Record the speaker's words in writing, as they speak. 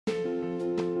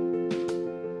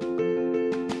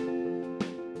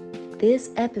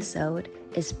This episode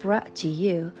is brought to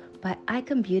you by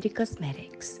Icon Beauty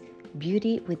Cosmetics,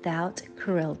 beauty without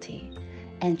cruelty,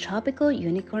 and Tropical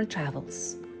Unicorn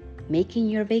Travels, making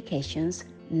your vacations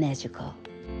magical.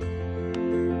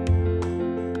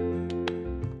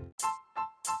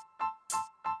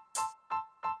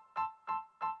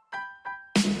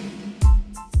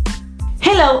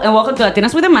 Hello and welcome to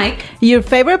Latinas with a Mic, your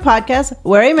favorite podcast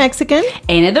where a Mexican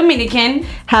and a Dominican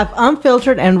have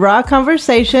unfiltered and raw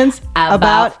conversations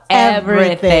about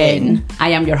everything. I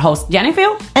am your host,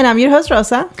 Jennifer. And I'm your host,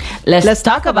 Rosa. Let's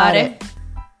talk about it.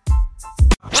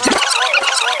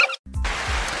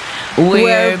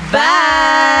 We're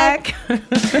back.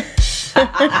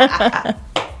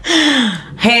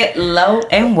 Hello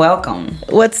and welcome.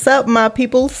 What's up, my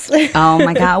peoples? Oh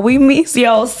my God, we miss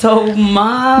y'all so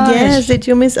much. Yes, did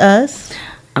you miss us?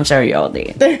 I'm sure y'all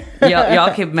did.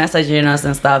 y'all keep messaging us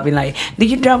and stuff, being like,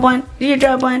 "Did you drop one? Did you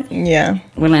drop one?" Yeah.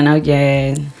 We're like, "No,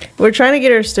 yeah." We're trying to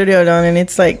get our studio done, and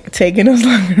it's like taking us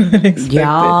longer than expected.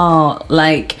 Y'all,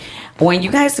 like, when you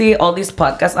guys see all these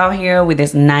podcasts out here with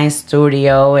this nice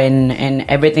studio and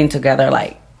everything together,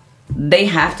 like, they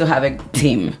have to have a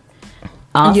team.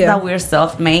 Us that we're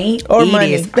self-made or money.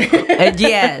 Yes,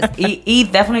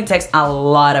 it definitely takes a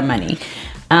lot of money.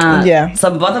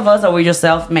 So both of us that we're just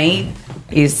self-made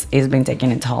is been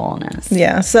taking a toll on us.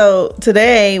 Yeah. So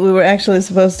today we were actually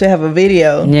supposed to have a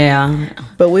video. Yeah.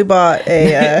 But we bought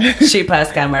a cheap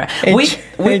ass camera. We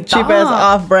cheap ass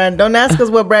off brand. Don't ask us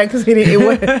what brand because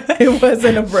it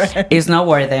wasn't a brand. It's not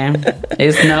worth it.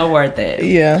 It's not worth it.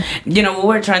 Yeah. You know, we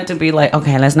were trying to be like,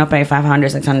 okay, let's not pay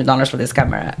 $500, $600 for this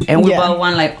camera, and we bought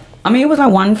one like, I mean, it was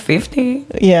like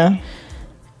 $150. Yeah.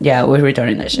 Yeah, we're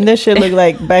returning that shit. This shit looked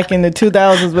like back in the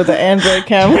 2000s with an Android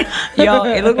camera. Yo,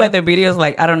 it looked like the videos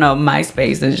like, I don't know,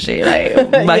 MySpace and shit. Like,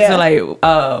 back to like,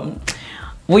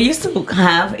 we used to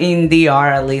have in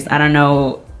DR at least, I don't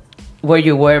know where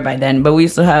you were by then, but we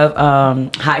used to have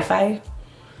Hi-Fi.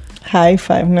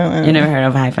 Hi-Fi, no. You never heard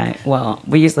of Hi-Fi? Well,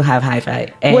 we used to have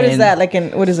Hi-Fi. What is that?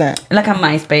 What is that? Like a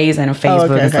MySpace and a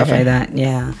Facebook and stuff like that.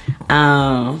 Yeah.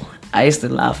 I used to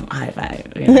love Hi-Fi,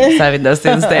 having those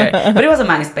things there. But it was a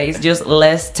MySpace, just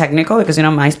less technical because, you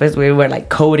know, MySpace, we were like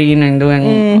coding and doing,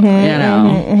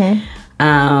 and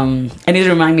it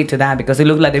reminded me to that because it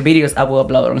looked like the videos I will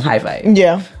upload on Hi-Fi.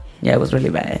 Yeah. Yeah, it was really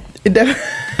bad.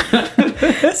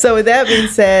 So with that being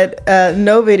said,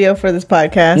 no video for this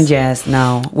podcast. Yes,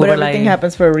 no. But everything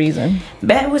happens for a reason.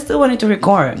 But we still wanted to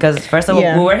record because first of all,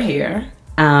 we were here.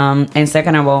 And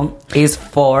second of all, it's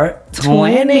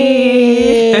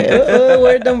 420.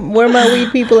 Where my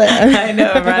weed people at? I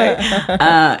know, right?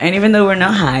 And even though we're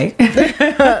not high,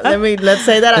 let's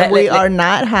say that we are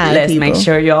not high. Let's make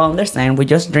sure y'all understand. We're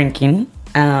just drinking.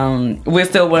 We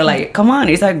still were like, come on,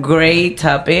 it's a great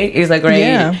topic. It's a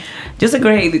great, just a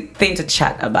great thing to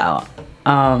chat about.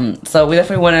 So we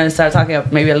definitely want to start talking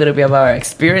maybe a little bit about our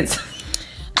experience.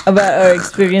 About our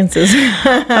experiences.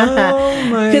 Oh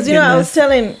my Because, you know, I was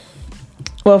telling...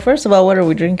 Well, first of all, what are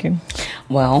we drinking?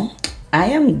 Well, I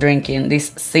am drinking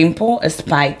this simple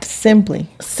spiked... Simply.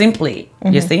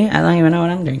 Mm-hmm. You see? I don't even know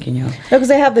what I'm drinking, yo. No, because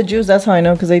they have the juice. That's how I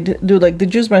know. Because they do, like, the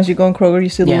juice brands. You go in Kroger, you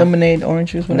see the lemonade,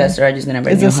 orange juice. That's right. I just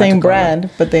never It's the same brand,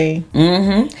 but they...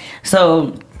 Mm-hmm.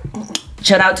 So...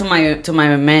 Shout out to my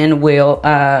man Will. The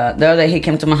other day he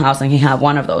came to my house and he had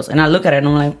one of those, and I look at it and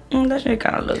I'm like, that shit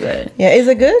kind of look good. Yeah, is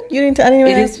it good? I didn't even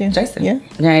ask you. Jason. Yeah,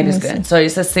 it is good. So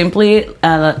it's a simply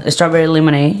strawberry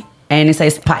lemonade, and it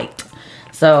says spiked.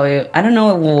 So I don't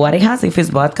know what it has, if it's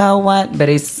vodka or what, but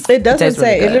it doesn't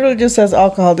say. Really, it literally just says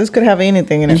alcohol. This could have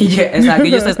anything in it. Yeah, exactly.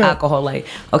 It just says alcohol. Like,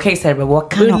 okay, sir, but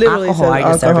what kind of alcohol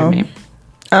are you serving me?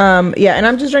 Yeah, and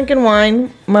I'm just drinking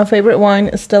wine. My favorite wine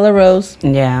is Stella Rose.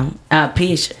 Yeah.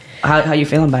 Peach, how you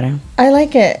feeling about it? I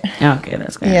like it. Okay,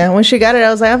 that's good. Yeah, when she got it,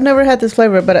 I was like, I've never had this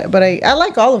flavor, but I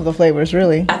like all of the flavors,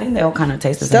 really. I think they all kind of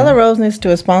taste the same. Stella Rose needs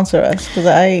to sponsor us, because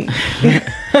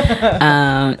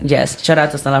yes, shout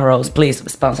out to Stella Rose. Please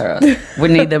sponsor us. We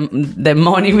need the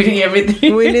money. We need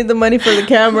everything. We need the money for the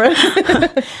camera.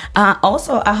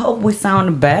 Also, I hope we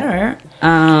sound better.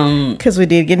 Because we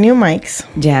did get new mics.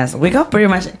 Yes, we got pretty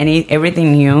much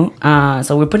everything new.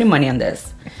 So we're putting money on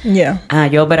this. Yeah.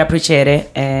 Y'all better appreciate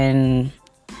it. And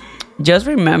just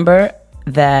remember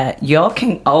that y'all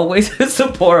can always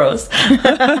support us.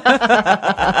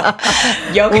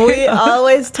 We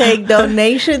always take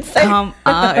donations. Come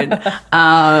on.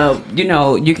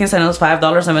 You can send us $5,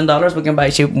 $7. We can buy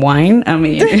cheap wine. I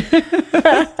mean,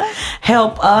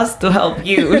 help us to help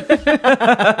you.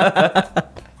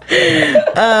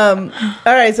 All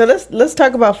right, so let's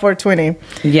talk about 420.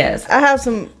 Yes. I have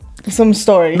some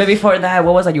stories. But before that,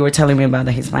 what was that you were telling me about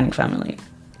the Hispanic family?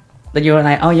 that you were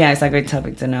like, oh yeah, it's a great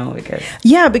topic to know?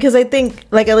 Because I think,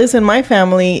 like, at least in my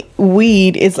family,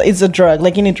 weed is a drug,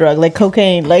 like any drug, like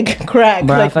cocaine, like crack,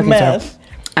 like meth.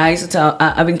 I used to tell,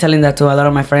 I've been telling that to a lot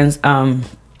of my friends,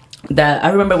 that I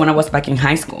remember when I was back in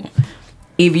high school,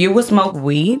 if you would smoke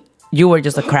weed, you were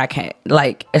just a crackhead,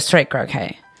 like a straight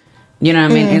crackhead. You know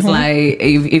what I mean? It's like,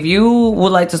 if you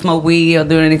would like to smoke weed or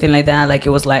do anything like that, like,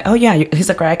 it was like, oh yeah, he's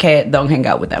a crackhead, don't hang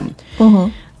out with them.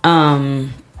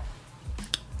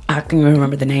 I can't even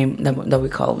remember the name that we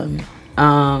call them.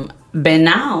 But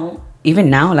now,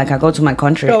 even now, like, I go to my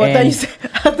country. Oh, I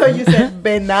thought you said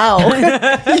Benao.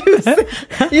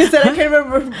 you said I can't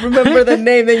remember the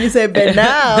name. Then you said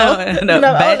Benao. No,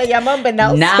 le llaman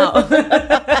Benaos. Now,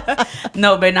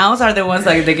 no, Benaos are the ones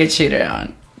like they get cheated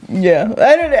on. Yeah,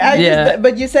 I don't know.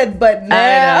 But you said but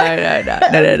now.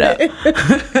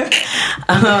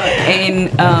 No. And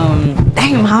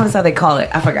damn, how is that they call it?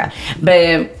 I forgot.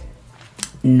 But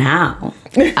now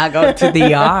I go to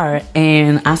DR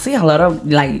and I see a lot of,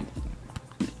 like,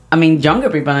 I mean, younger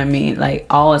people than me, like,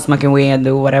 all smoking weed and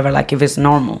do whatever, like, if it's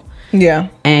normal. Yeah.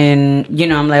 And, you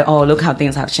know, I'm like, oh, look how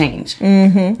things have changed. You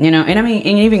know, and I mean,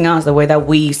 and even us, the way that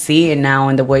we see it now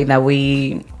and the way that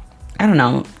we, I don't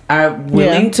know, are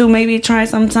willing to maybe try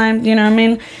sometimes, you know what I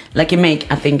mean? Like, it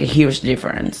make, I think, a huge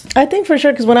difference. I think for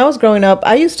sure, because when I was growing up,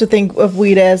 I used to think of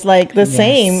weed as, like, the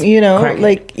same, you know? Crack.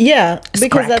 Like, yeah, it's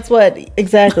because crack. that's what,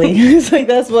 exactly. It's like,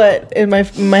 that's what, in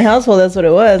my household, that's what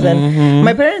it was. And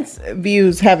my parents'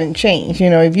 views haven't changed, you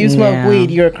know? If you smoke weed,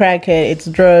 you're a crackhead, it's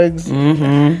drugs.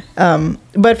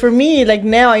 But for me, like,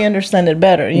 now I understand it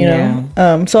better, you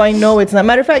know? So I know it's not.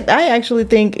 Matter of fact, I actually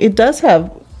think it does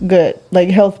have good, like,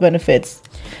 health benefits.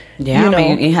 Yeah, you know,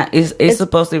 I mean, it's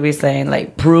supposed to be saying,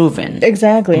 like, proven.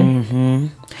 Exactly.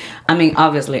 I mean,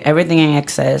 obviously, everything in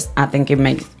excess, I think it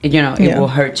makes, you know, it will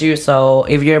hurt you. So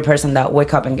if you're a person that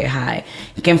wake up and get high,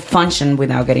 you can function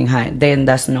without getting high, then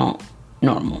that's not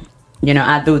normal. You know,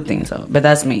 I do think so. But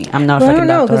that's me. I'm not a fucking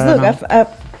doctor. I don't know, because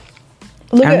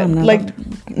look, at, like,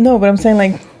 no, but I'm saying,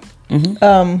 like,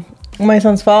 my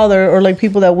son's father or, like,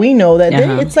 people that we know, that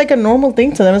it's like a normal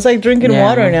thing to them. It's like drinking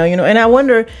water now, you know? And I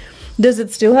wonder, does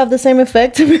it still have the same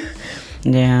effect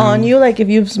on you, like, if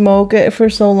you smoke it for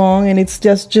so long and it's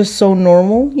just so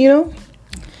normal, you know?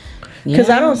 Because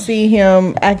I don't see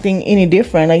him acting any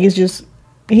different. Like, it's just,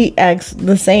 he acts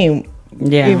the same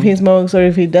if he smokes or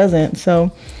if he doesn't.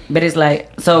 So, but it's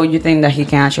like, so you think that he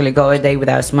can actually go a day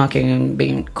without smoking and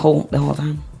being cool the whole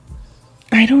time?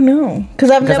 I don't know,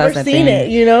 because I've never seen it,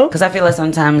 you know? Because I feel like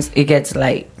sometimes it gets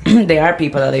like, there are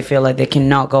people that they feel like they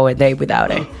cannot go a day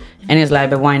without it. And it's like,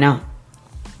 but why not?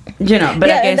 You know, but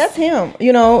I guess, and that's him,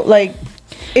 you know, like,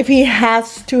 if he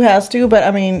has to, but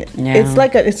I mean, it's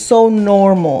like, it's so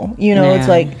normal, you know, it's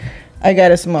like, I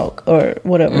gotta smoke or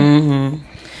whatever.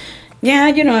 Yeah,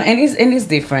 you know, and it's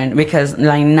different because,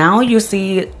 like, now you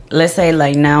see, let's say,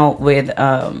 like, now with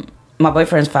my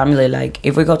boyfriend's family, like,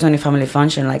 if we go to any family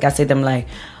function, like, I see them like,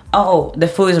 oh, the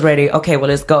food is ready, okay, well,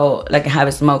 let's go, like, have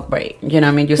a smoke break. You know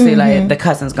what I mean? You see, like, the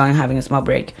cousins going having a smoke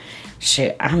break.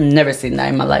 Shit, I've never seen that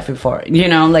in my life before. You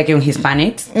know, like, in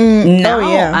Hispanics. Now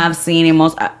I've seen in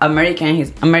most American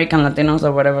Latinos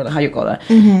or whatever, how you call that.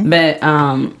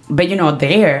 But you know,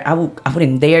 there, I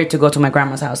wouldn't dare to go to my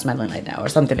grandma's house smelling like that or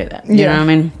something like that. You know what I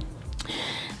mean?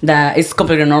 That it's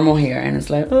completely normal here, and it's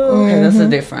like, oh, okay, that's the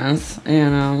difference, you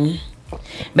know.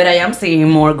 But I am seeing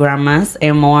more grandmas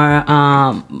and more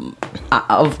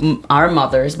of our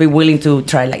mothers be willing to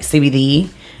try, like, CBD.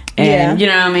 And you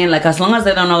know what I mean? Like, as long as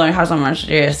they don't know they have so much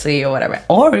THC or whatever.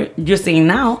 Or you're seeing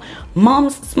now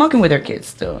moms smoking with their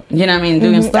kids too. You know what I mean?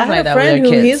 Doing stuff like that with their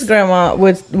kids. His grandma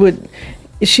would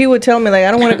she would tell me, like,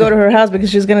 I don't want to go to her house because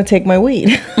she's gonna take my weed.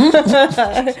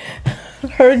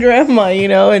 Her grandma, you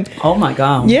know, and oh my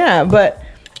god. Yeah, but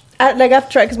I've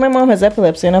tried, because my mom has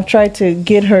epilepsy, and I've tried to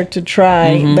get her to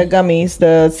try the gummies,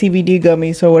 the CBD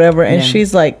gummies or whatever, and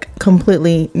she's like,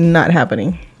 completely not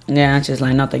happening. Yeah, she's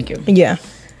like, no, thank you. Yeah.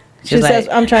 She says,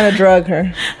 I'm trying to drug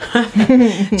her.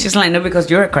 She's like, no, because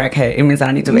you're a crackhead. It means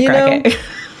I need to be a crackhead.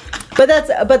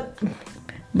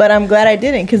 But I'm glad I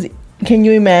didn't, because can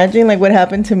you imagine, like, what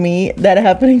happened to me, that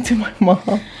happening to my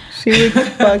mom? She would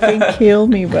fucking kill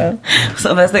me, bro.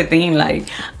 So that's the thing, like,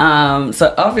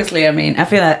 so obviously, I mean, I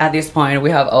feel like at this point,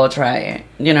 we have all tried it,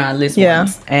 you know, at least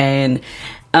once. And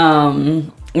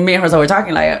me and Rosa were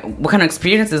talking, like, what kind of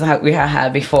experiences we have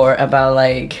had before about,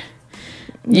 like,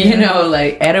 you know,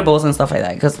 like, edibles and stuff like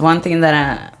that. Because one thing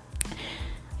that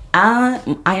I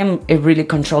am a really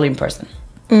controlling person.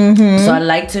 So I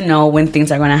like to know when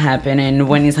things are going to happen and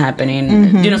when it's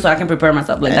happening, you know, so I can prepare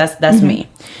myself. Like, that's me.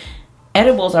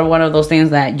 Edibles are one of those things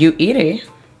that you eat it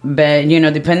But, you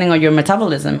know, depending on your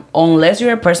metabolism, unless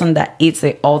you're a person that eats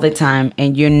it all the time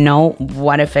and you know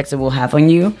what effects it will have on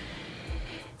you,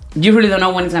 you really don't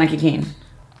know when it's going to kick in.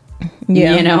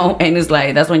 Yeah. You know? And it's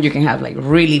like, that's when you can have, like,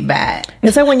 really bad.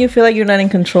 It's like when you feel like you're not in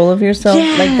control of yourself.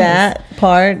 Yes. Like that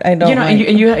part, I don't You know, like.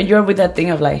 And you're with that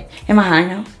thing of, like, am I high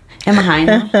now? Am I high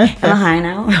now? Am I high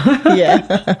now?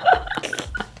 Yeah.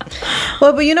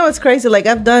 Well, but you know what's crazy? Like,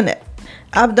 I don't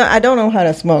know how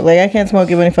to smoke. Like, I can't smoke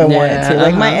even if I wanted to.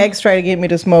 Like, my ex tried to get me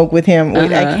to smoke with him.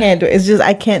 I can't do it. It's just,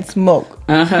 I can't smoke.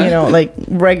 You know, like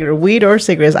regular weed or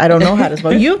cigarettes. I don't know how to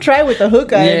smoke. You've tried with the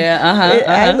hookah.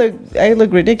 Yeah, I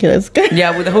look ridiculous.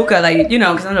 Yeah, with the hookah, like, you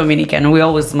know, because I'm Dominican. We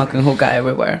always smoking hookah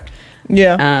everywhere.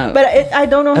 Yeah, but I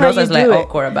don't know how you do like, it.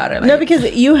 Awkward about it. Like, no, because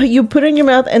you put it in your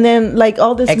mouth and then like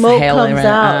all the smoke comes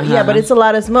out. Yeah, but it's a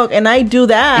lot of smoke, and I do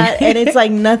that, and it's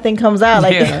like nothing comes out.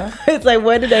 Like it's like,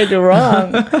 what did I do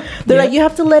wrong? They're like, you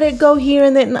have to let it go here,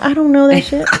 and then I don't know that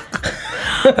shit.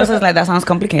 I was like, that sounds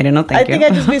complicated. No, thank you. I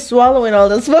think I just be swallowing all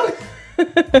the smoke.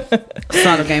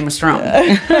 Saw the game is strong. You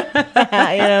know what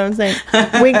I'm saying?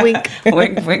 Wink, wink.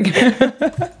 Wink, wink.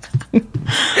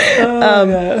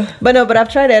 But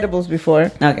I've tried edibles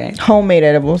before. Okay. Homemade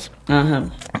edibles.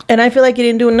 And I feel like it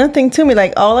didn't do nothing to me.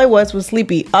 Like, all I was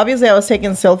sleepy. Obviously, I was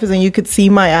taking selfies and you could see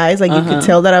my eyes. Like, you could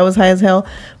tell that I was high as hell.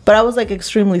 But I was, like,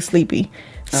 extremely sleepy.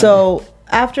 So,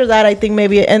 after that, I think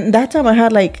maybe... And that time I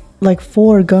had, like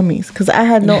 4 gummies. Because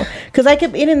I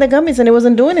kept eating the gummies and it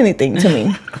wasn't doing anything to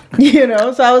me. You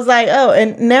know? So, I was like, oh.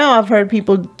 And now I've heard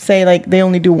people say, like, they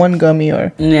only do 1 gummy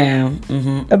or... Yeah.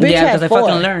 Mm-hmm. A bitch had 4. Because I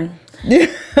fucking learned.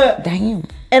 Damn.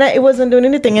 And it wasn't doing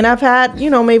anything. And I've had, you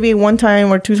know, maybe 1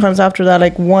 time or 2 times after that,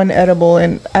 like 1 edible,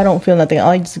 and I don't feel nothing.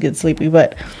 I just get sleepy.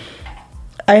 But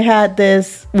I had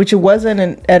this, which it wasn't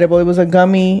an edible. It was a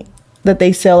gummy that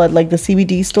they sell at like the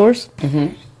CBD stores.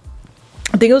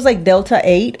 I think it was like Delta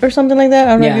 8 or something like that.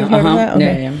 I don't know if you've heard of that.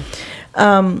 Okay.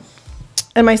 Yeah.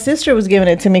 And my sister was giving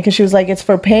it to me because she was like, it's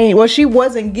for pain. Well, she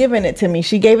wasn't giving it to me.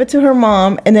 She gave it to her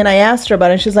mom. And then I asked her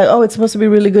about it. And she's like, oh, it's supposed to be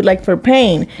really good, like for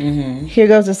pain. Here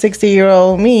goes a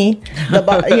 60-year-old me, my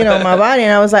body. And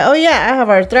I was like, oh, yeah, I have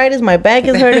arthritis. My back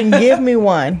is hurting. Give me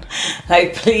one.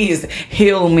 Like, please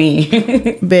heal me.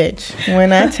 Bitch,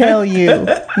 when I tell you,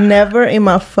 never in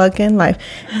my fucking life.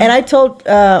 And I told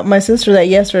my sister that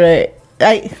yesterday.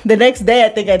 The next day, I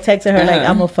think I texted her, like,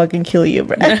 I'm gonna fucking kill you,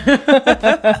 bro.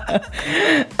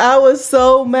 I was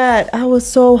so mad. I was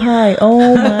so high.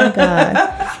 Oh, my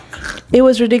God. It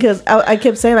was ridiculous. I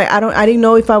kept saying, like, I didn't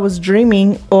know if I was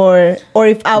dreaming or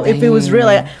if it was real.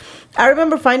 Like, I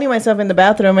remember finding myself in the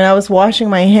bathroom and I was washing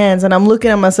my hands and I'm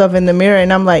looking at myself in the mirror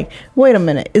and I'm like, wait a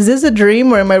minute. Is this a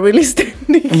dream or am I really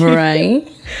standing here?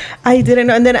 Right. I didn't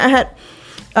know. And then I had...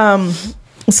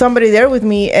 somebody there with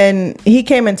me and he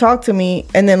came and talked to me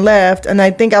and then left, and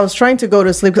I think I was trying to go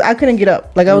to sleep because I couldn't get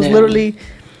up. Like, I was literally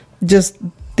just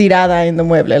tirada in the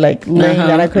mueble, like laying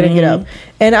down. I couldn't get up,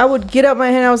 and I would get up my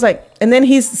hand. I was like, and then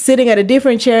he's sitting at a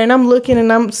different chair and I'm looking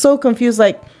and I'm so confused,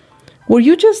 like, were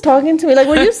you just talking to me? Like,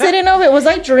 were you sitting over it? Was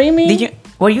I dreaming?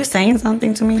 Were you saying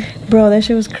something to me? Bro, that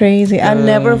shit was crazy. I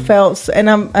never felt,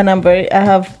 I'm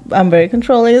very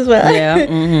controlling as well. Yeah.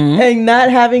 And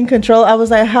not having control, I was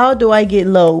like, how do I get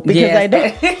low? Because I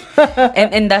don't.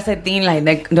 and that's the thing,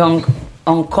 like the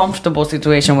uncomfortable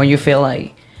situation where you feel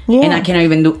like, and I cannot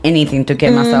even do anything to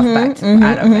get myself back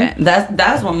out of it.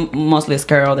 That's what mostly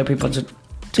scare other people to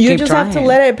you just have to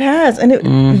let it pass.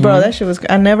 And bro, that shit was,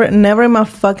 I never in my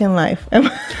fucking life.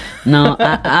 No,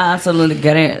 I absolutely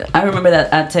get it. I remember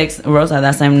that I text Rosa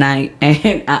that same night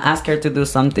and I asked her to do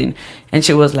something and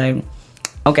she was like,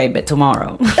 okay, but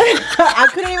tomorrow. I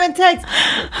couldn't even text.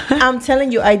 I'm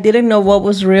telling you, I didn't know what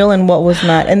was real and what was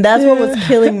not. And that's what was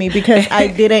killing me because I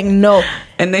didn't know.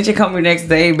 And then she called me next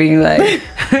day being like,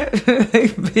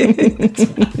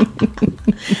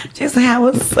 she's like, I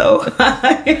was so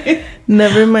high.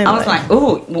 Never in my life. I was like,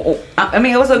 ooh. I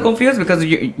mean, I was so confused because,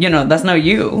 you know, that's not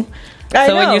you. I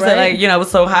know, when you said, right? like, you know, I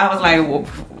was so high, I was like, well,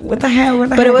 what the hell?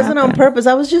 But it wasn't on purpose.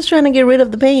 I was just trying to get rid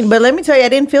of the pain. But let me tell you, I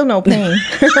didn't feel no pain.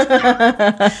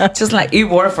 Just like it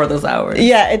worked for those hours.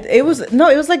 Yeah, it was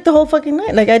like the whole fucking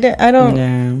night. Like I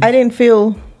didn't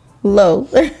feel low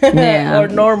or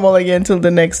normal again until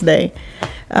the next day.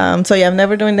 So yeah, I'm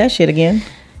never doing that shit again.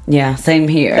 Yeah, same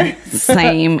here.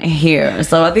 Same here.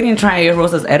 So I didn't try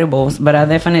Rosa's edibles, but I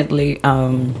definitely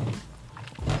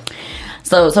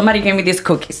so somebody gave me these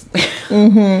cookies.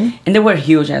 And they were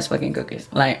huge ass fucking cookies.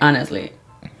 Like, honestly,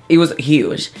 it was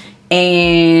huge.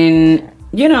 And,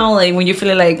 you know, like when you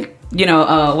feel like, you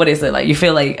know, what is it? Like, you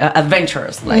feel like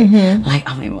adventurous. Like,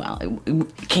 I mean, well,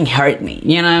 it can hurt me.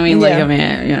 You know what I mean? Like, I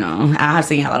mean, you know, I have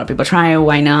seen a lot of people try it.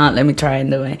 Why not? Let me try it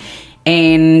and do it.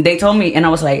 And they told me, and I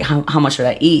was like, how much should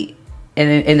I eat?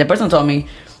 And the person told me,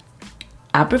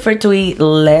 I prefer to eat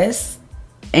less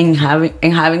and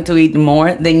having to eat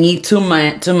more than eat too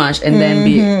much and then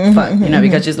be fucked, you know,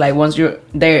 because it's like once you're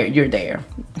there, you're there.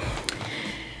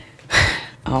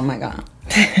 Oh my God.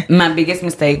 My biggest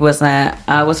mistake was that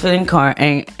I was feeling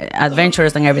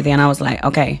adventurous and everything, and I was like,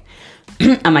 okay,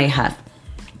 I might have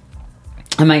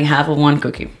one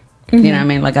cookie. You know what I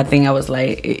mean? Like, I think I was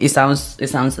like, it sounds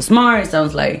smart. It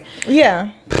sounds like,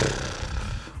 yeah.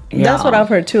 That's what I've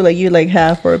heard too. Like, you like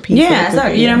half or a piece. Yeah, so,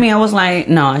 you know what I mean? I was like,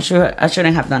 no, I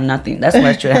shouldn't have done nothing. That's what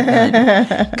I should have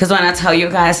done. Because when I tell you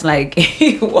guys, like,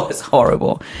 it was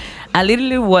horrible. I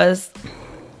literally was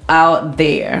out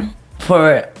there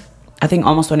for, I think,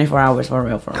 almost 24 hours for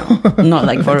real. Not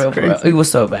like for real. It was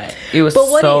so bad. It was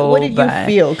so bad. What did you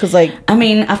feel? Because, like, I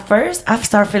mean, at first, I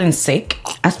started feeling sick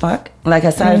as fuck. Like,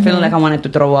 I started feeling like I wanted to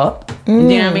throw up. You know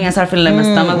what I mean? I started feeling like my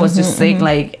stomach was just sick.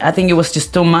 Like, I think it was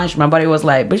just too much. My body was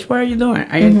like, bitch, what are you doing?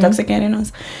 Are you intoxicating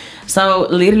us? So,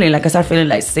 literally, like, I started feeling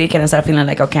like sick, and I started feeling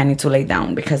like, okay, I need to lay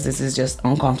down because this is just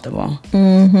uncomfortable.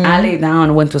 I lay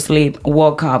down, went to sleep,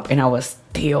 woke up, and I was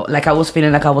still, like, I was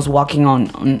feeling like I was walking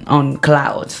on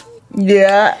clouds.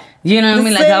 Yeah. You know what I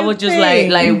mean? Like, I was just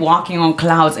like walking on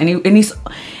clouds, and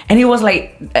it was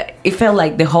like, it felt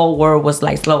like the whole world was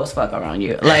like slow as fuck around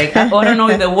you. Like, I don't know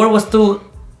if the world was too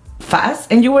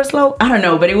fast and you were slow. I don't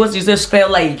know, but it was, you just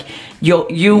felt like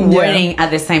you weren't at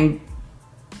the same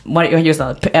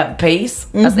pace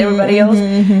as everybody else.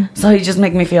 So it just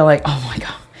made me feel like, oh my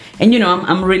God. And you know,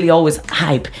 I'm really always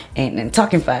hype and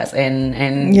talking fast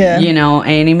and you know,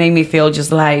 and it made me feel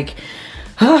just like,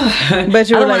 but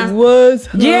you were like, what's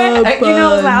you know, like,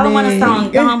 I don't want to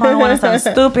sound dumb, I don't want to sound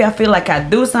stupid, I feel like I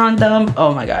do sound dumb.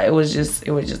 Oh my God, it was just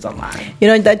a lot. You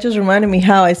know, that just reminded me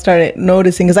how I started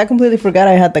noticing, because I completely forgot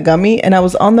I had the gummy, and I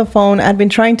was on the phone. I'd been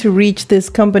trying to reach this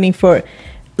company for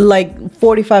like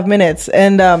 45 minutes,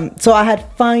 and so I had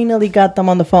finally got them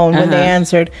on the phone when they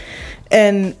answered,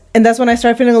 and that's when I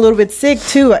started feeling a little bit sick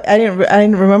too. I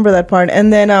didn't remember that part.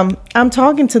 And then I'm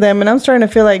talking to them, and I'm starting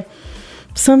to feel like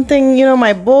something, you know,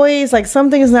 my voice, like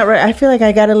something is not right. I feel like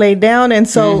I gotta lay down. And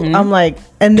so I'm like,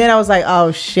 and then I was like,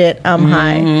 oh shit, I'm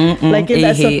high. Like,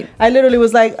 so I literally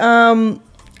was like, I'm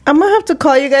gonna have to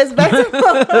call you guys back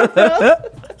tomorrow.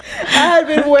 I had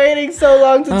been waiting so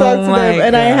long to talk to them,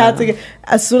 and I had to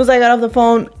as soon as I got off the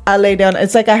phone, I lay down.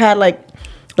 It's like I had like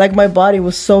my body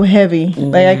was so heavy,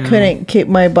 like I couldn't keep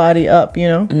my body up, you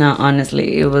know. No,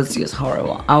 honestly, it was just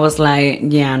horrible. I was like,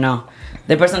 yeah, no.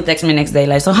 The person texted me next day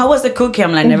like, so how was the cookie?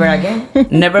 I'm like, never again.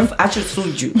 Never. I should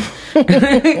sue you.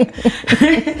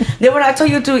 They were like, I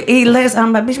told you to eat less.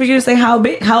 I'm like, bitch, but you say how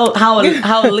big, how little,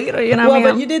 you know what I mean?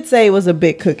 But you did say it was a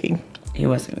big cookie. It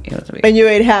was a big. And you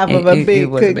ate half of a big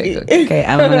cookie. Okay,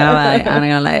 I'm not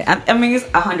gonna lie. I mean, it's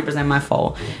 100% my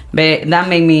fault, but that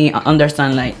made me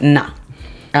understand like, nah,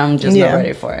 I'm just not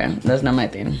ready for it. That's not my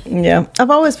thing. Yeah,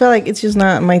 I've always felt like it's just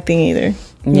not my thing either.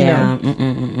 Yeah.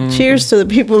 Cheers to the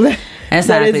people that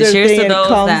exactly. That is their Cheers thing to those and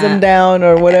calms that them down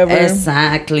or whatever.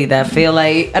 Exactly. That feel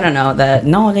like, I don't know, that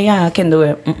no, yeah, I can do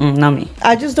it. Not me.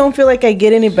 I just don't feel like I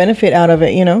get any benefit out of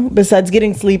it, you know, besides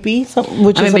getting sleepy,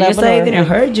 which is but you say it didn't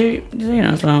hurt you, you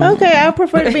know. So. Okay, I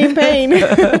prefer to be in pain.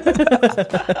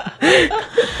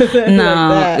 No,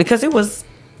 like because it was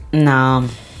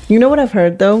You know what I've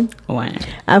heard though? What?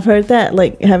 I've heard that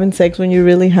like having sex when you're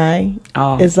really high,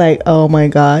 it's like, oh my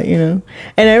God, you know.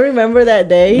 And I remember that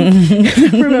day.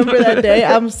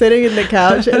 I'm sitting in the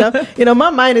couch, and you know, my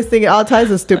mind is thinking all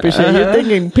types of stupid shit. You're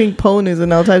thinking pink ponies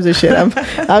and all types of shit.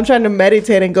 I'm trying to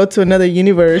meditate and go to another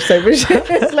universe type of shit.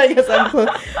 It's like as I'm close.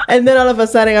 And then all of a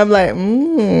sudden I'm like,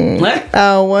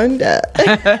 I wonder.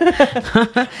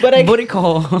 But I booty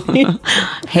call.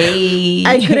 Hey,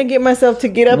 I couldn't get myself to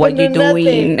get up. What and you do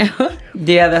doing? Nothing.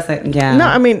 Yeah, that's it. Yeah. No,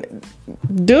 I mean,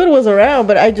 dude was around,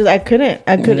 but I couldn't.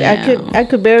 I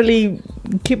could barely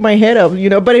keep my head up, you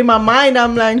know. But in my mind,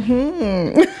 I'm like,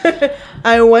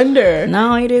 I wonder.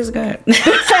 No, it is good.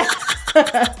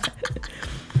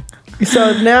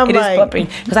 So now I'm like, popping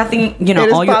because I think, you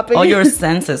know, all your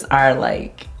senses are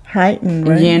like heightened,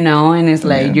 right? You know, and it's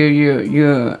like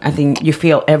you I think you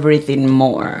feel everything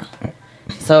more.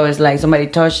 So it's like somebody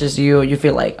touches you, you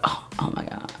feel like, oh my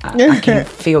God, I can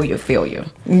feel you.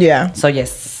 Yeah. So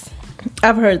yes,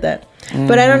 I've heard that,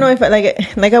 but I don't know if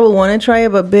I would want to try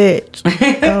it, but bitch,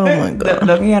 oh my God,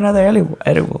 let me get another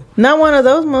edible. Not one of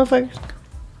those motherfuckers.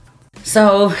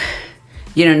 So,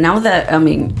 you know, now that, I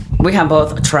mean, we have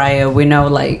both tried it, we know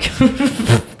like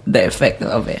the effect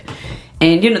of it,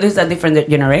 and you know, this is a different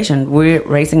generation. We're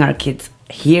raising our kids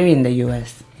here in the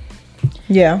US.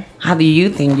 Yeah. How do you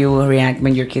think you will react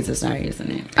when your kids start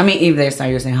using it? I mean, if they start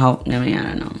using how? I mean, I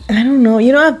don't know. I don't know.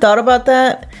 You know, I've thought about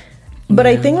that, but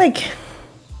I think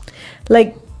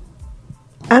like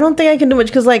I don't think I can do much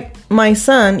because like my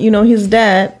son, you know, his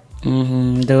dad. Do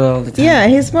all the time. Yeah,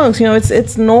 he smokes. You know,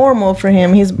 it's normal for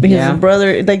him. His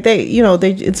brother, like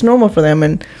it's normal for them.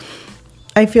 And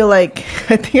I feel like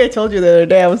I think I told you the other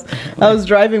day I was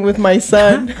driving with my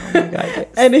son, oh my God,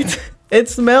 and it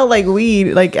smelled like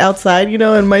weed, like outside, you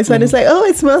know. And my son is like, "Oh,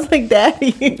 it smells like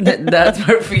daddy." That's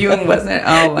perfume, wasn't it?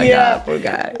 Oh my God, poor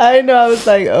guy. I know. I was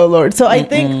like, "Oh Lord." So I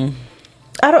think.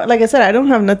 Like I said, I don't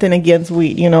have nothing against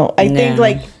weed, you know. I think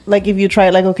like if you try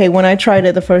it, like, okay, when I tried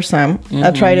it the first time,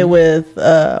 I tried it with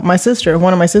my sister,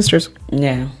 one of my sisters.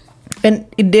 Yeah. And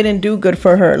it didn't do good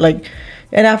for her. Like,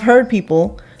 and I've heard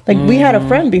people, like we had a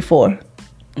friend before.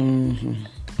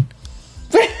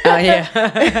 Oh yeah.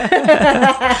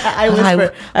 I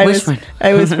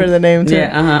whisper the name too.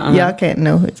 Yeah, Y'all can't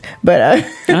know it, but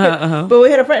but we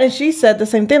had a friend, and she said the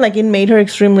same thing. Like it made her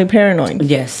extremely paranoid.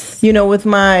 Yes. You know, with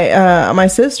my my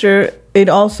sister, it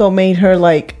also made her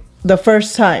like the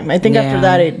first time. I think after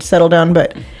that it settled down,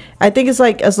 but I think it's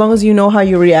like as long as you know how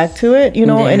you react to it, you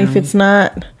know, and if it's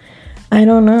not, I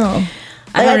don't know.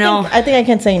 I don't know. I think I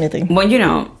can't say anything. Well, you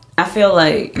know, I feel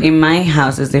like in my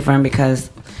house it's different because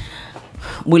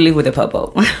we live with a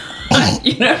popo.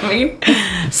 You know what I mean?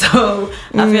 So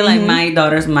I feel like my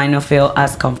daughters might not feel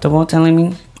as comfortable telling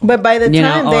me. But by the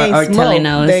time they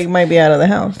smoke, they might be out of the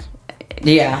house.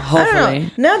 Yeah,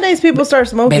 hopefully. Nowadays people start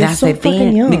smoking. But that's so the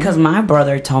thing, young. Because my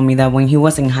brother told me that when he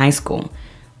was in high school,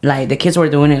 like the kids were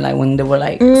doing it like when they were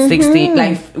like 16,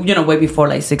 like, you know, way before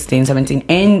like 16, 17.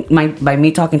 And by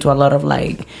me talking to a lot of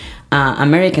like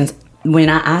Americans, when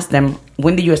I asked them,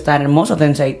 when did you start? And most of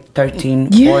them say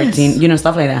 13, 14, you know,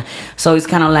 stuff like that. So it's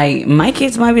kind of like, my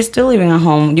kids might be still living at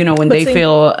home, you know, when they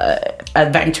feel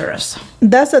adventurous.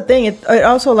 That's the thing. It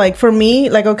also, like, for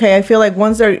me, like, okay, I feel like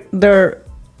once they're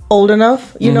old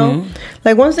enough, you know,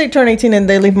 like once they turn 18 and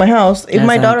they leave my house, if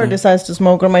my daughter decides to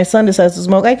smoke or my son decides to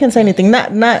smoke, I can say anything.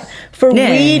 Not for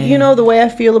weed, you know, the way I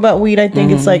feel about weed, I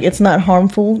think it's like, it's not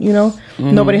harmful, you know,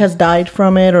 nobody has died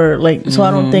from it or like, so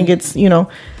I don't think it's, you know.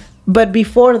 But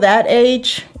before that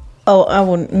age, I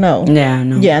wouldn't know. Yeah,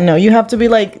 no. Yeah, no. You have to be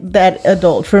like that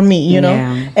adult for me, you know.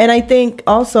 Yeah. And I think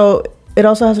also it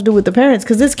also has to do with the parents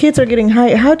because these kids are getting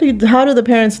high. How do the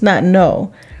parents not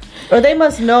know? Or they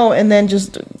must know and then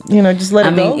just, you know, just let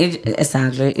it go.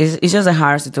 Exactly. It's just a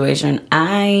hard situation.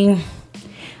 I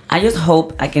just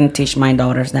hope I can teach my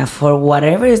daughters that for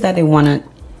whatever it is that they want to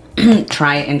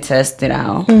try and test it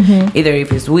out, either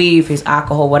if it's weed, if it's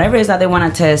alcohol, whatever it is that they want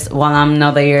to test while I'm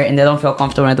not there and they don't feel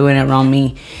comfortable doing it around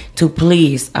me, to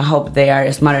please, I hope they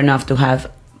are smart enough to have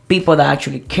people that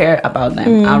actually care about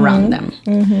them around them.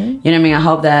 You know what I mean? I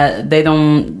hope that they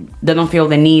don't feel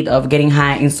the need of getting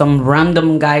high in some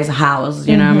random guy's house,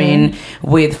 you know what I mean,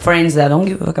 with friends that don't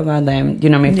give a fuck about them, you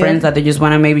know what I mean, friends that they just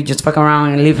want to maybe just fuck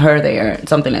around and leave her there,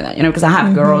 something like that, you know, because I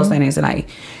have girls and it's like,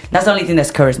 that's the only thing that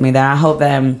scares me, that I hope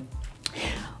that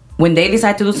when they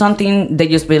decide to do something, they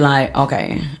just be like,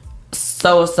 okay,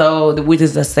 so the weed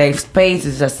is a safe space,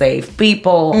 it's a safe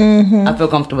people, I feel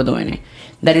comfortable doing it.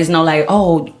 That is not like,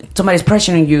 oh, somebody's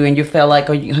pressuring you and you feel like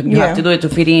you have to do it to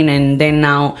fit in, and then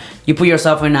now you put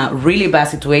yourself in a really bad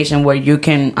situation where you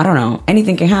can, I don't know,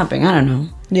 anything can happen, I don't know.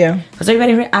 Yeah. Because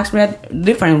everybody acts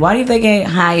different. What if they get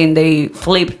high and they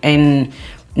flip and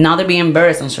now they're being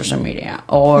embarrassed on social media?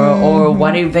 Or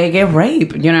what if they get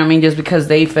raped? You know what I mean? Just because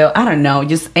they feel, I don't know,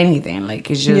 just anything.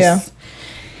 Like, it's just... Yeah.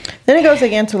 Then it goes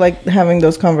again to, like, having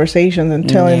those conversations and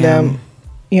telling them,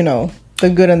 you know, the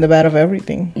good and the bad of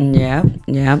everything. Yeah.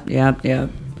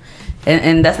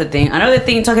 And that's the thing. Another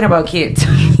thing, talking about kids.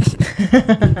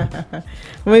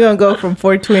 We're going to go from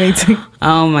 420 to...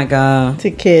 Oh, my God.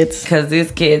 To kids. Because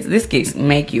these kids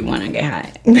make you want to get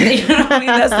high. You know what I mean?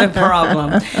 That's the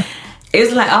problem.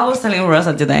 It's like, I was telling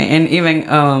Rosa today, and even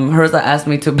Rosa asked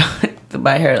me to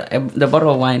buy her the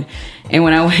bottle of wine. And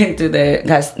when I went to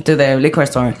the liquor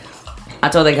store, I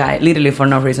told the guy, literally for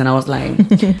no reason, I was like,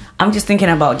 I'm just thinking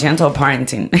about gentle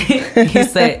parenting. He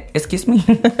said, excuse me?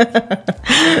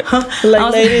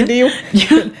 Like, lady,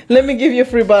 let me give you a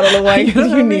free bottle of wine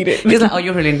because you need it. He's like, oh,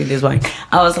 you really need this wine.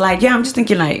 I was like, yeah, I'm just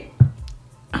thinking like,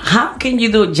 how can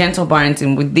you do gentle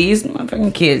parenting with these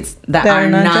motherfucking kids that are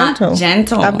not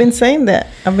gentle? I've been saying that.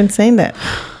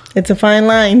 It's a fine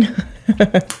line.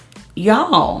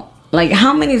 Y'all, like,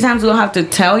 how many times do I have to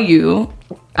tell you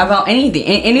about anything?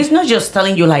 And it's not just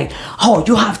telling you like, oh,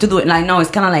 you have to do it. Like, no,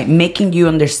 it's kind of like making you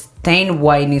understand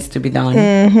why it needs to be done.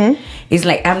 It's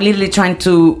like, I'm literally trying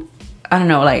to I don't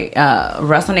know, like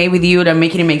resonate with you, that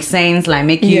making it make sense, like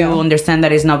make you understand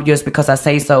that it's not just because I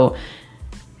say so.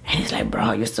 And it's like,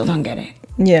 bro, you still don't get it.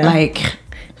 Yeah. Like,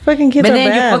 fucking kids but are then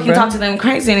bad, you fucking talk to them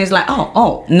crazy, and it's like,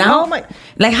 now,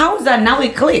 like, how is that? Now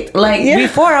it clicked. Like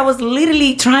before, I was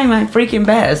literally trying my freaking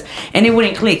best, and it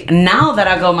wouldn't click. Now that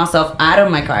I got myself out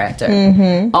of my character,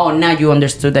 now you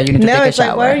understood that you need to take a shower.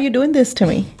 Like, why are you doing this to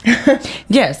me?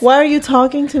 Yes. Why are you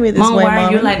talking to me this way, Mom? Why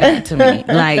are you like that to me?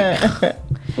 Like,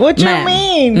 what you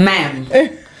mean, ma'am?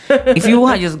 If you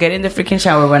want, just get in the freaking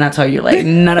shower when I tell you, like,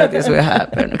 none of this will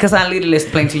happen. Because I literally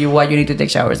explain to you why you need to take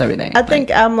showers every day. I think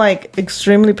I'm, like,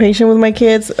 extremely patient with my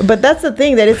kids. But that's the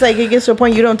thing, that it's like, it gets to a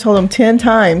point you don't tell them 10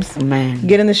 times,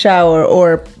 get in the shower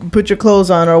or put your clothes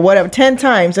on or whatever, 10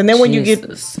 times. And then when you get,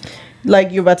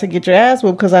 like, you're about to get your ass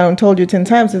whooped because I don't told you 10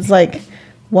 times, it's like,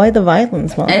 why the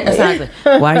violence, Mom? Exactly.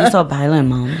 Why are you so violent,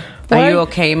 Mom? Are you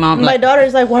okay, Mom? My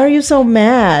daughter's like, why are you so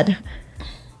mad?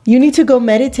 You need to go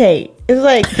meditate. It's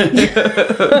like,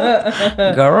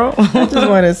 girl, I just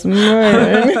want to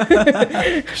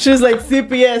smile. She's like,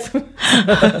 CPS.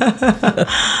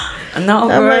 No,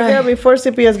 I'm like, girl, before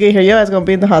CPS get here, your ass gonna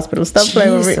be in the hospital. Stop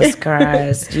playing with me. Jesus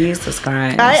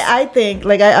Christ. I think,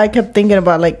 like, I kept thinking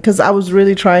about, like, because I was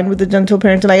really trying with the gentle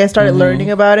parenting. Like, I started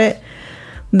learning about it.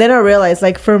 Then I realized,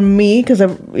 like, for me, because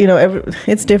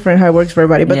it's different how it works for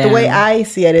everybody. But the way I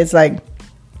see it is like,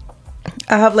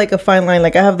 I have like a fine line.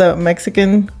 Like, I have the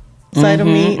Mexican side of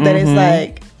me that is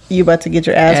like, you about to get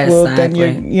your ass whooped, and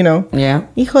you're,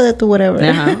 hijo de tu whatever.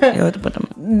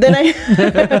 Then I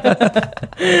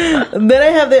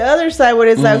have the other side where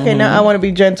it's like, okay, now I want to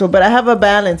be gentle, but I have a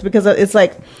balance, because it's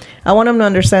like, I want them to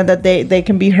understand that they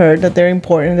can be heard, that they're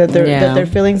important, that their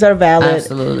feelings are valid.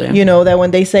 Absolutely. That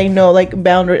when they say no, like,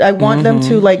 boundaries, I want them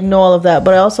to, like, know all of that,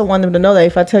 but I also want them to know that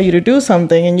if I tell you to do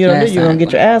something and you don't do it, you're gonna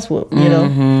get your ass whooped.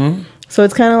 So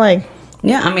it's kind of like,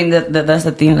 I mean, that's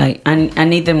the thing. Like, I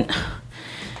need them.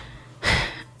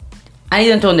 I need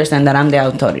them to understand that I'm the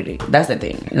authority. That's the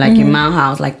thing. Like, in my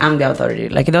house, like, I'm the authority.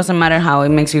 Like, it doesn't matter how it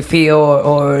makes you feel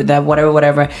or that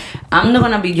whatever. I'm not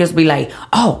gonna be like,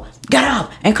 oh, get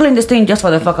up and clean this thing just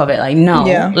for the fuck of it. Like, no.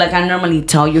 Yeah. Like, I normally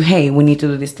tell you, hey, we need to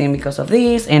do this thing because of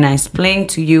this, and I explain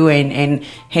to you, and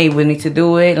hey, we need to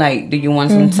do it. Like, do you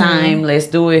want some time? Let's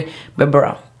do it. But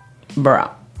bro,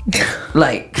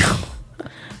 like,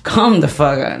 calm the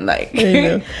fuck down. Like,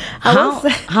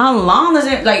 how long does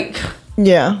it, like?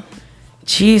 Yeah.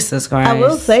 Jesus Christ. I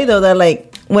will say, though, that,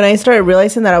 like, when I started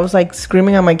realizing that I was, like,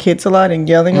 screaming at my kids a lot and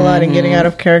yelling a lot and getting out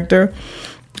of character,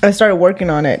 I started working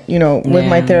on it, with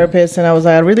my therapist, and I was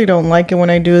like, I really don't like it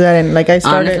when I do that, and, like, I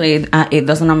started... Honestly, it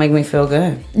does not make me feel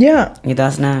good. Yeah. It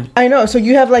does not. I know, so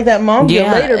you have, like, that mom guilt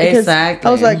later, because exactly.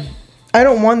 I was like, I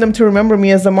don't want them to remember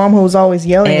me as the mom who was always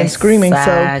yelling and screaming,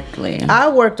 so I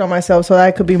worked on myself so that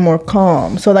I could be more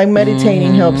calm. So, like,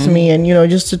 meditating helps me, and,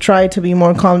 just to try to be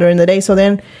more calm during the day, so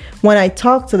then when I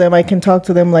talk to them, I can talk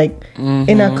to them, like,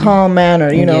 in a calm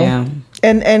manner, Yeah.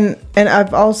 And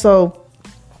I've also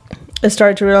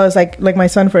started to realize, like my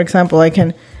son, for example,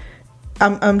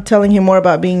 I'm telling him more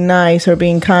about being nice or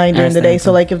being kind during the day.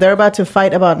 So, like, if they're about to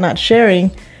fight about not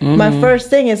sharing, my first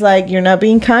thing is, like, you're not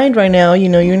being kind right now.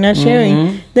 You're not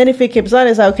sharing. Then if it keeps on,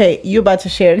 it's like, okay, you're about to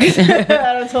share. I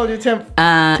done told you 10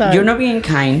 times. You're not being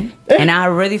kind, and I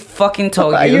already fucking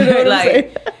told you.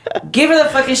 Like, give her the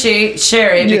fucking shit,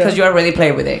 share it, because you already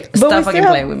played with it. Stop fucking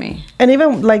playing with me. And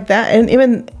even like that, and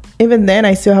even then,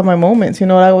 I still have my moments.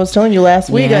 What I was telling you last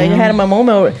week, I had my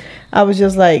moment where I was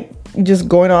just like, just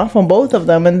going off on both of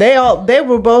them, and they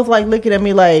were both like looking at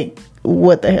me like,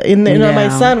 what the hell? And my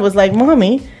son was like,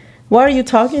 Mommy, why are you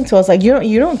talking to us? Like,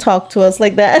 you don't talk to us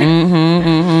like that.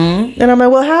 And I'm like,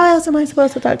 well, how else am I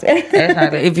supposed to talk to you?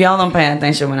 Exactly. If y'all don't pay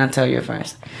attention when I tell you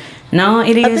first. No,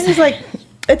 it is. I think it's like,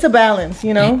 it's a balance,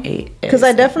 because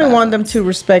I definitely want them to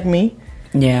respect me.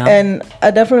 Yeah. And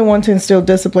I definitely want to instill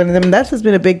discipline in them. And that's just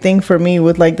been a big thing for me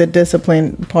with, like, the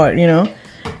discipline part,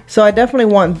 So I definitely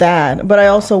want that, but I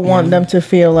also want them to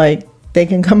feel like they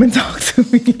can come and talk to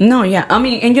me. No, yeah. I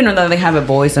mean, and that they have a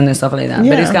voice and stuff like that.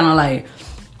 Yeah. But it's kind of like,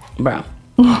 bro.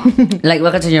 Like,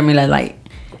 look at Jamila, like,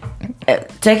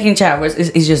 taking showers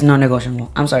is just non-negotiable.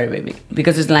 I'm sorry, baby.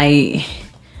 Because it's like,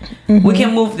 we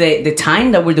can move the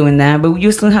time that we're doing that, but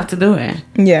you still have to do it.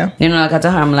 Yeah. Like I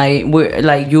tell her, I'm like,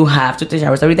 you have to take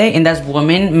showers every day, and that's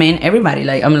women, men, everybody.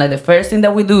 Like, I'm like, the first thing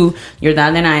that we do, your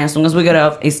dad and I, as soon as we get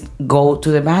up, is go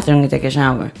to the bathroom and take a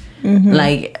shower.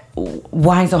 Like,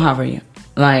 why so hard for you?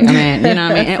 Like, I mean, what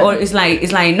I mean? Or it's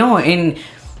like no, and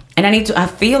I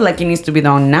feel like it needs to be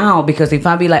done now, because if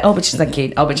I be like, oh, but she's a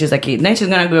kid, then she's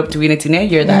gonna grow up to be a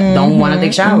teenager that don't want to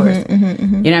take showers. You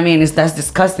know what I mean? That's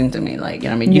disgusting to me. Like, you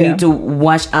know what I mean? You need to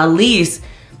watch at least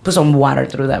put some water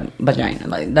through that vagina.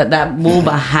 Like that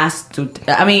vulva has to.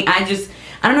 I mean, I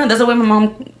don't know. That's the way my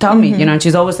mom taught me. You know,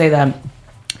 she's always say that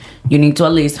you need to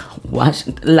at least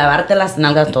lavarte las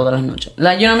nalgas todas las noches.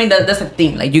 Like, you know what I mean? That's a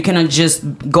thing. Like, you cannot just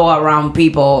go around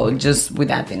people just with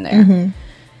that thing there.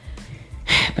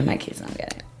 But my kids don't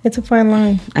get it. It's a fine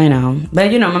line. I know.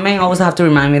 But, you know, my man always have to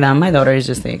remind me that my daughter is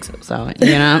just 6. So,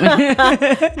 you know what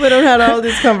I mean? We don't have all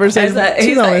these conversations.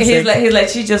 He's like,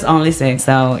 she's just only 6.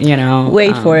 So, you know.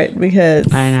 Wait for it,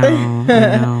 because... I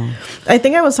know. I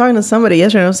think I was talking to somebody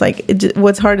yesterday. I was like,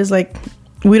 what's hard is like,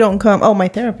 we don't come... Oh, my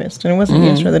therapist. And it wasn't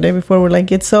yesterday, the day before. We're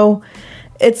like, it's so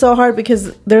hard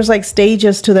because there's like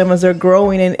stages to them as they're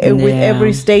growing, and with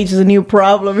every stage is a new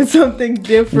problem. It's something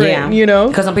different, you know?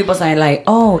 Because some people say like,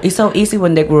 oh, it's so easy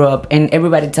when they grew up, and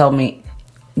everybody tell me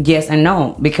yes and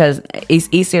no, because it's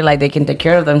easier, like they can take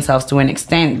care of themselves to an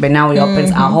extent, but now it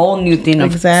opens a whole new thing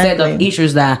of set of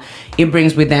issues that it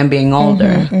brings with them being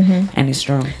older. And it's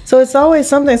true. So it's always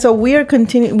something. So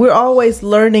we're always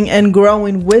learning and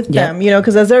growing with them, you know,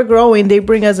 because as they're growing, they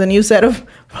bring us a new set of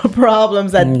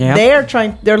problems that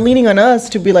they're leaning on us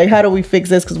to be like, how do we fix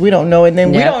this, because we don't know, and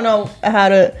then we don't know how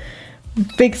to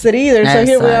fix it either. So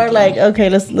here we are like, okay,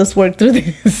 let's work through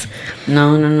this.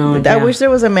 No. I wish there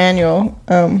was a manual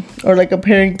or like a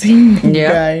parenting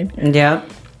guide. Yeah.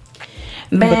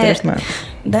 But there's not.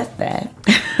 That's bad.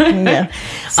 Yeah.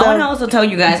 So, I want to also tell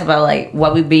you guys about like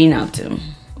what we've been up to.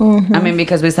 I mean,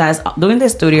 because besides doing the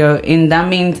studio, and that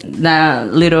means that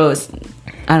little,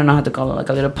 I don't know how to call it, like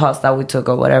a little pause that we took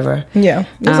or whatever. Yeah,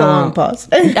 it's a long pause.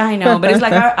 I know, but it's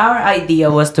like our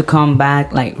idea was to come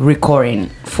back like recording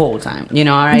full time. You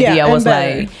know, our idea was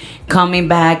like coming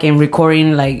back and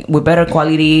recording like with better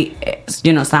quality,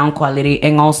 you know, sound quality,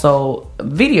 and also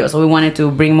video. So we wanted to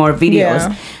bring more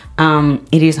videos.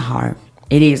 It is hard.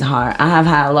 It is hard. I have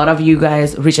had a lot of you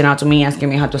guys reaching out to me asking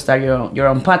me how to start your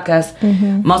own podcast.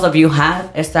 Most of you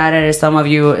have started. Some of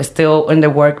you are still in the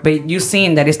work, but you've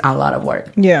seen that it's a lot of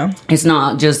work. Yeah. It's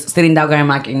not just sitting down and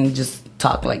mic and just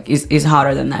talk. Like it's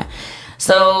harder than that.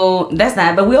 So that's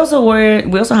that. But we also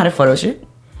had a photo shoot.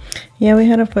 Yeah, we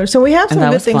had a photo. So we have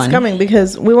some good things coming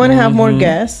because we want to have more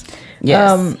guests.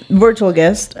 Yes. Virtual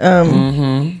guests.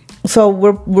 So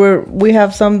we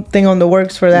have something on the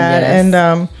works for that.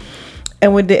 Yes.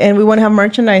 And we want to have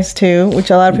merchandise too, which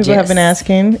a lot of people have been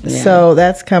asking. Yeah. So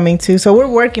that's coming too. So we're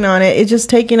working on it. It's just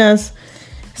taking us...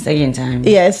 It's taking time.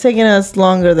 Yeah, it's taking us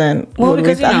longer than... Well,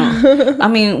 because, you know, I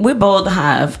mean, we both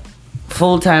have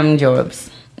full-time jobs,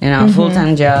 you know,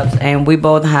 full-time jobs. And we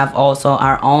both have also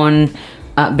our own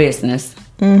business.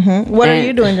 What are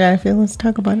you doing, Jennifer? Let's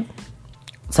talk about it.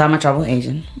 So I'm a travel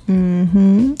agent.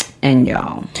 And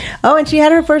y'all. Oh, and she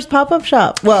had her first pop-up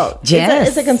shop. Well,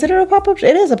 is it considered a pop-up shop?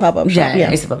 It is a pop-up shop.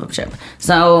 Yeah, it's a pop-up shop.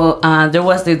 So there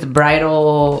was this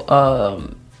bridal,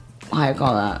 how you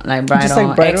call that? Like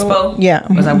bridal expo. Yeah.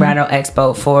 It was a bridal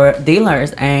expo for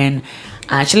dealers. And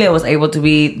actually, I was able to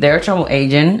be their travel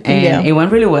agent. And it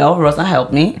went really well. Rosa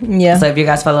helped me. Yeah. So if you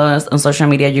guys follow us on social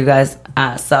media, you guys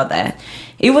saw that.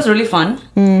 It was really fun.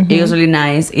 It was really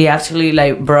nice. It actually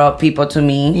like brought people to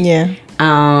me. Yeah.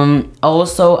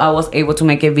 Also, I was able to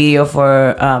make a video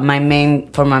for my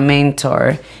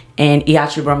mentor, and it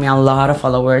actually brought me a lot of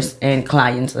followers and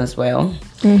clients as well.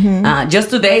 Just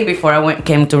today, before I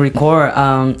came to record,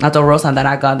 I told Rosa that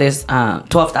I got this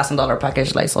 $12,000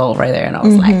 package like sold right there, and I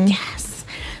was like, yes.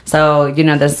 So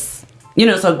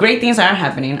so great things are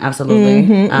happening.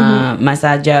 Absolutely. My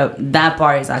side job, that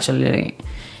part is actually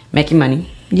making money.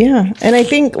 Yeah, and I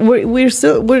think we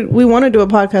want to do a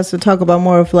podcast to talk about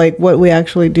more of like what we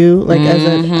actually do, like as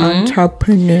an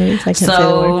entrepreneur. I can't say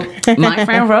the word. My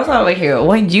friend Rosa over here,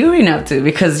 what you been up to?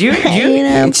 Because she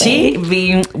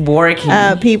been working.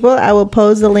 People, I will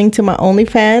post the link to my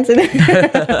OnlyFans.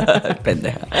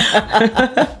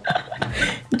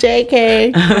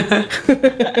 JK.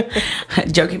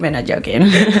 Joking, but not joking.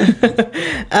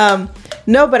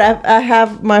 No, but I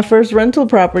have my first rental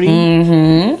property.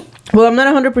 Well, I'm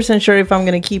not 100% sure if I'm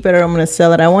going to keep it or I'm going to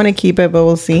sell it. I want to keep it, but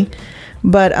we'll see.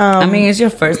 But I mean, it's your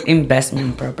first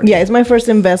investment property. Yeah, it's my first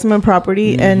investment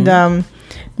property, and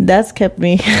that's kept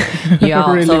me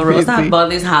really so Rosa busy. bought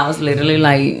this house literally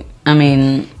like, I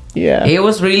mean... Yeah, it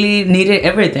was really needed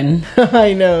everything.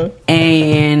 I know,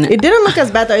 and it didn't look as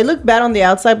bad though. It looked bad on the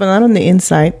outside, but not on the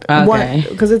inside. Okay,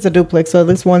 because it's a duplex, so at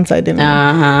least one side didn't.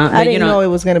 I didn't know it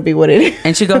was gonna be what it is.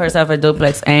 And she got herself a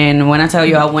duplex. And when I tell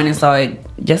you, I went and saw it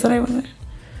yesterday. Was it?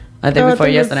 I think before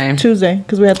yesterday, Tuesday,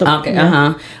 because we had to. Okay,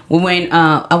 we went.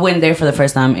 I went there for the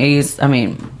first time. It's, I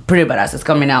mean, pretty badass. It's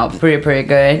coming out pretty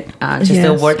good. She's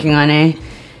still working on it.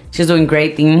 She's doing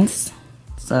great things,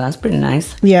 so that's pretty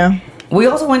nice. Yeah. we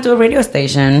also went to a radio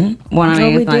station.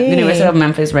 University of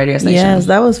Memphis radio station. Yes,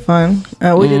 that was fun.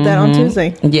 We did that on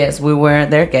Tuesday. Yes, we were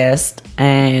their guest,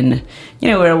 and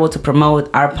we were able to promote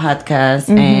our podcast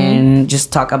and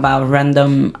just talk about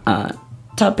random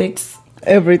topics.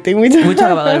 Everything we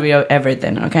talk about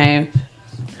everything. Okay,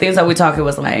 things that we talk. It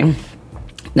was like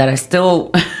that.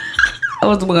 I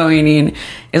was going in.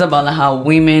 It's about like how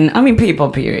women, people,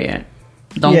 period,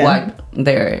 don't wipe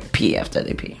their pee after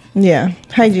they pee. Yeah,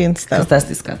 hygiene stuff. Because that's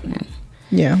disgusting.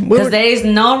 Yeah. Because there is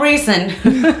no reason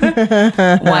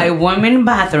why women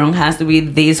bathroom has to be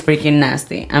this freaking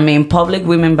nasty. Public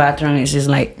women bathroom is just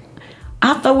like,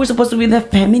 I thought we're supposed to be the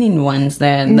feminine ones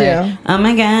that oh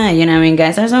my God,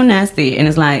 guys are so nasty. And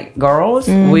it's like, girls,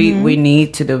 we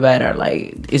need to do better.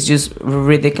 Like, it's just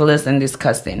ridiculous and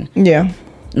disgusting. Yeah.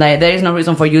 Like, there is no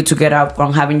reason for you to get up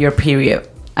from having your period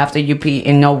after you pee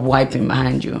and not wiping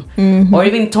behind you. Or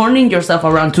even turning yourself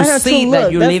around to see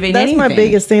that you're leaving anything. That's my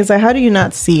biggest thing. It's like, how do you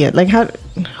not see it? Like,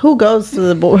 who goes to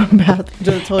the bathroom,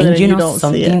 to the toilet, and you don't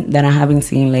see it? Something that I haven't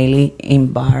seen lately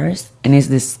in bars, and it's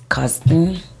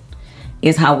disgusting,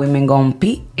 is how women go and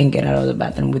pee and get out of the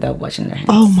bathroom without washing their hands.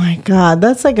 Oh my God,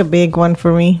 that's like a big one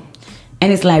for me.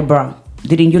 And it's like, bro,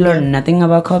 didn't you learn nothing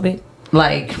about COVID?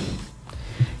 Like,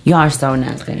 you are so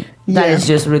nasty. That is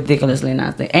just ridiculously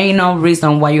nasty. Ain't no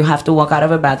reason why you have to walk out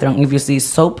of a bathroom if you see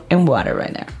soap and water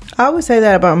right there. I would say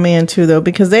that about men too, though,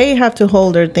 because they have to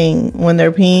hold their thing when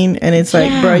they're peeing, and it's like,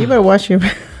 bro, you better wash your.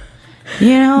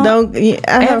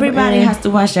 Everybody has to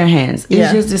wash their hands.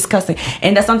 It's just disgusting,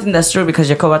 and that's something that's true because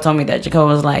Jacoba told me that. Jacoba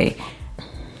was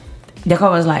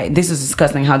like, this is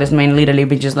disgusting how this man literally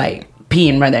be just like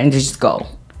peeing right there and just go.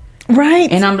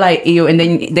 Right. And I'm like, ew. And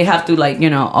then they have to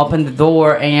open the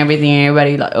door and everything. And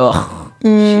everybody like, ugh,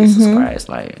 Jesus Christ.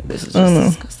 Like, this is just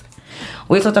disgusting.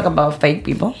 We also talk about fake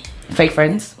people, fake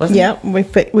friends.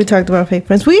 We talked about fake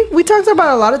friends. We talked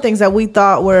about a lot of things that we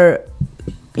thought were,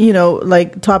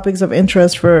 like topics of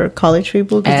interest for college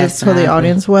people, because that's who the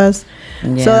audience was.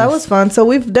 Yes. So that was fun. So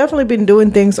we've definitely been doing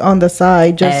things on the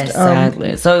side.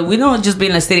 Exactly. So we don't just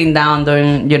be sitting down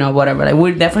doing, whatever. Like,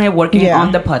 we're definitely working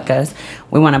on the podcast.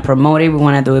 We want to promote it. We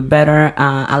want to do it better.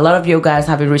 A lot of you guys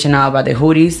have been reaching out about the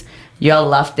hoodies. Y'all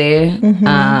loved it.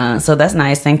 So that's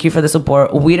nice. Thank you for the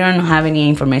support. We don't have any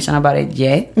information about it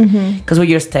yet because we're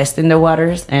just testing the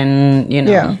waters and,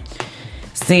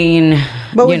 seeing.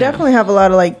 But we definitely have a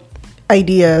lot of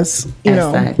ideas,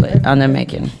 exactly, on the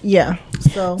making. Yeah.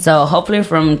 So hopefully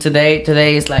from today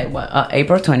is like what,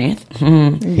 April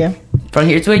 20th. Yeah. From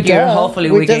here to a year,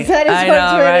 hopefully we can. I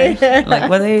know, right? Like,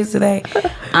 what day is today?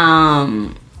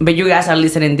 But you guys are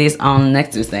listening this on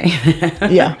next Tuesday.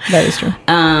 Yeah, that is true.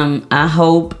 I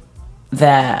hope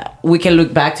that we can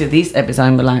look back to this episode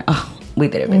and be like, oh, we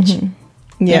did it, bitch.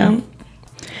 Yeah.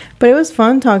 But it was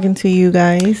fun talking to you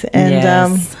guys,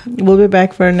 and we'll be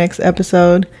back for our next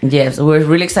episode. Yes, we're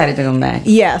really excited to come back.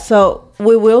 Yeah, so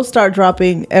we will start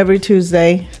dropping every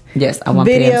Tuesday. Yes, I want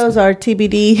videos are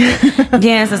TBD.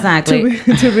 Yes, exactly.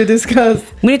 to be discussed.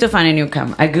 We need to find a new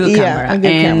camera, a good camera. A good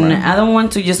camera. I don't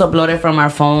want to just upload it from our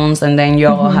phones and then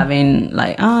you're all having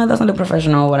like, it doesn't look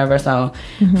professional, whatever. So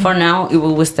for now, it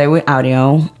will stay with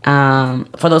audio.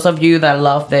 For those of you that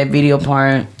love the video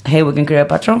part, hey, we can create a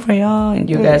Patreon for y'all, and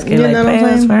you guys can pay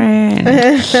us for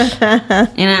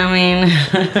it. You know what I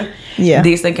mean? Yeah.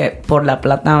 Dicen que por la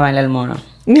plata baila el mono.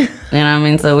 You know what I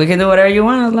mean? So we can do whatever you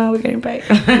want as long as we get paid.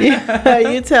 Yeah,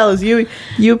 you tell us. You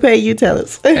pay, you tell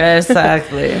us.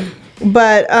 Exactly.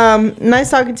 But nice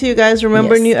talking to you guys.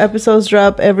 Remember, new episodes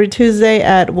drop every Tuesday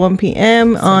at 1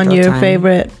 p.m. on your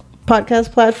favorite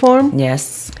podcast platform.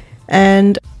 Yes.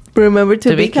 And remember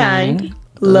to be kind.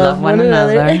 Love one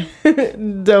another.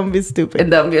 Don't be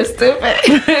stupid. Don't be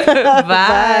stupid.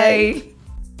 Bye.